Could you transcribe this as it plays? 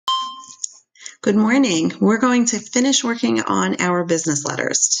Good morning. We're going to finish working on our business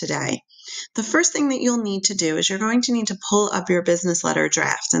letters today. The first thing that you'll need to do is you're going to need to pull up your business letter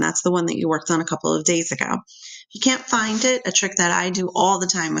draft, and that's the one that you worked on a couple of days ago. If you can't find it, a trick that I do all the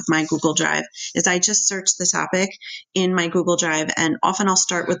time with my Google Drive is I just search the topic in my Google Drive, and often I'll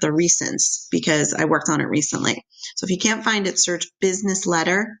start with the recents because I worked on it recently. So if you can't find it, search business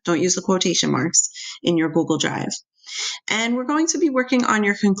letter. Don't use the quotation marks in your Google Drive. And we're going to be working on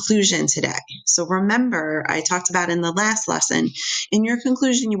your conclusion today. So remember, I talked about in the last lesson, in your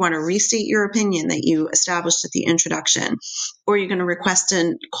conclusion, you want to restate your opinion that you established at the introduction, or you're going to request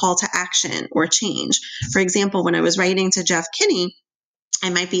a call to action or change. For example, when I was writing to Jeff Kinney, I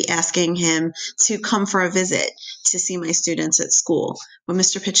might be asking him to come for a visit to see my students at school. When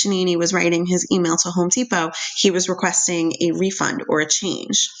Mr. Piccinini was writing his email to Home Depot, he was requesting a refund or a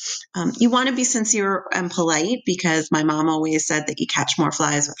change. You want to be sincere and polite because my mom always said that you catch more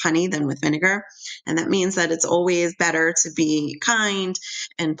flies with honey than with vinegar. And that means that it's always better to be kind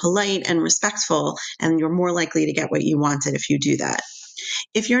and polite and respectful, and you're more likely to get what you wanted if you do that.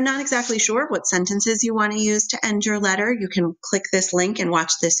 If you're not exactly sure what sentences you want to use to end your letter, you can click this link and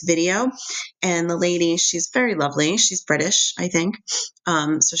watch this video. And the lady, she's very lovely. She's British, I think.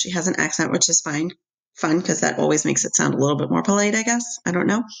 So she has an accent, which is fun because that always makes it sound a little bit more polite, I guess. I don't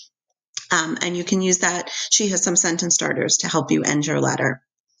know. And you can use that. She has some sentence starters to help you end your letter.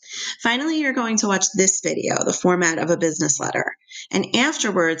 Finally, you're going to watch this video, the format of a business letter. And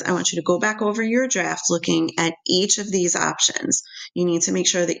afterwards, I want you to go back over your draft looking at each of these options. You need to make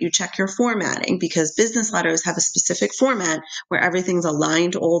sure that you check your formatting because business letters have a specific format where everything's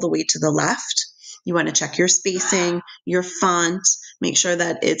aligned all the way to the left. You want to check your spacing, your font, make sure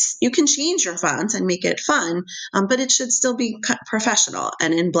that you can change your font and make it fun, but it should still be professional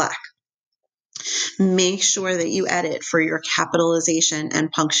and in black. Make sure that you edit for your capitalization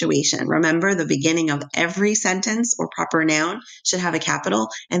and punctuation. Remember, the beginning of every sentence or proper noun should have a capital,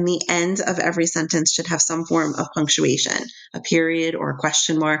 and the end of every sentence should have some form of punctuation, a period or a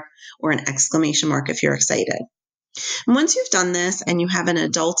question mark or an exclamation mark if you're excited. And once you've done this and you have an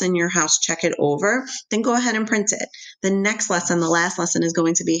adult in your house check it over, then go ahead and print it. The next lesson, the last lesson, is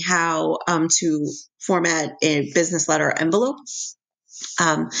going to be how to format a business letter envelope.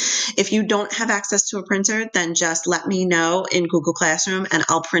 If you don't have access to a printer, then just let me know in Google Classroom and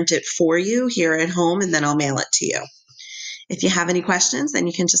I'll print it for you here at home and then I'll mail it to you. If you have any questions, then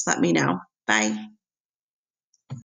you can just let me know. Bye.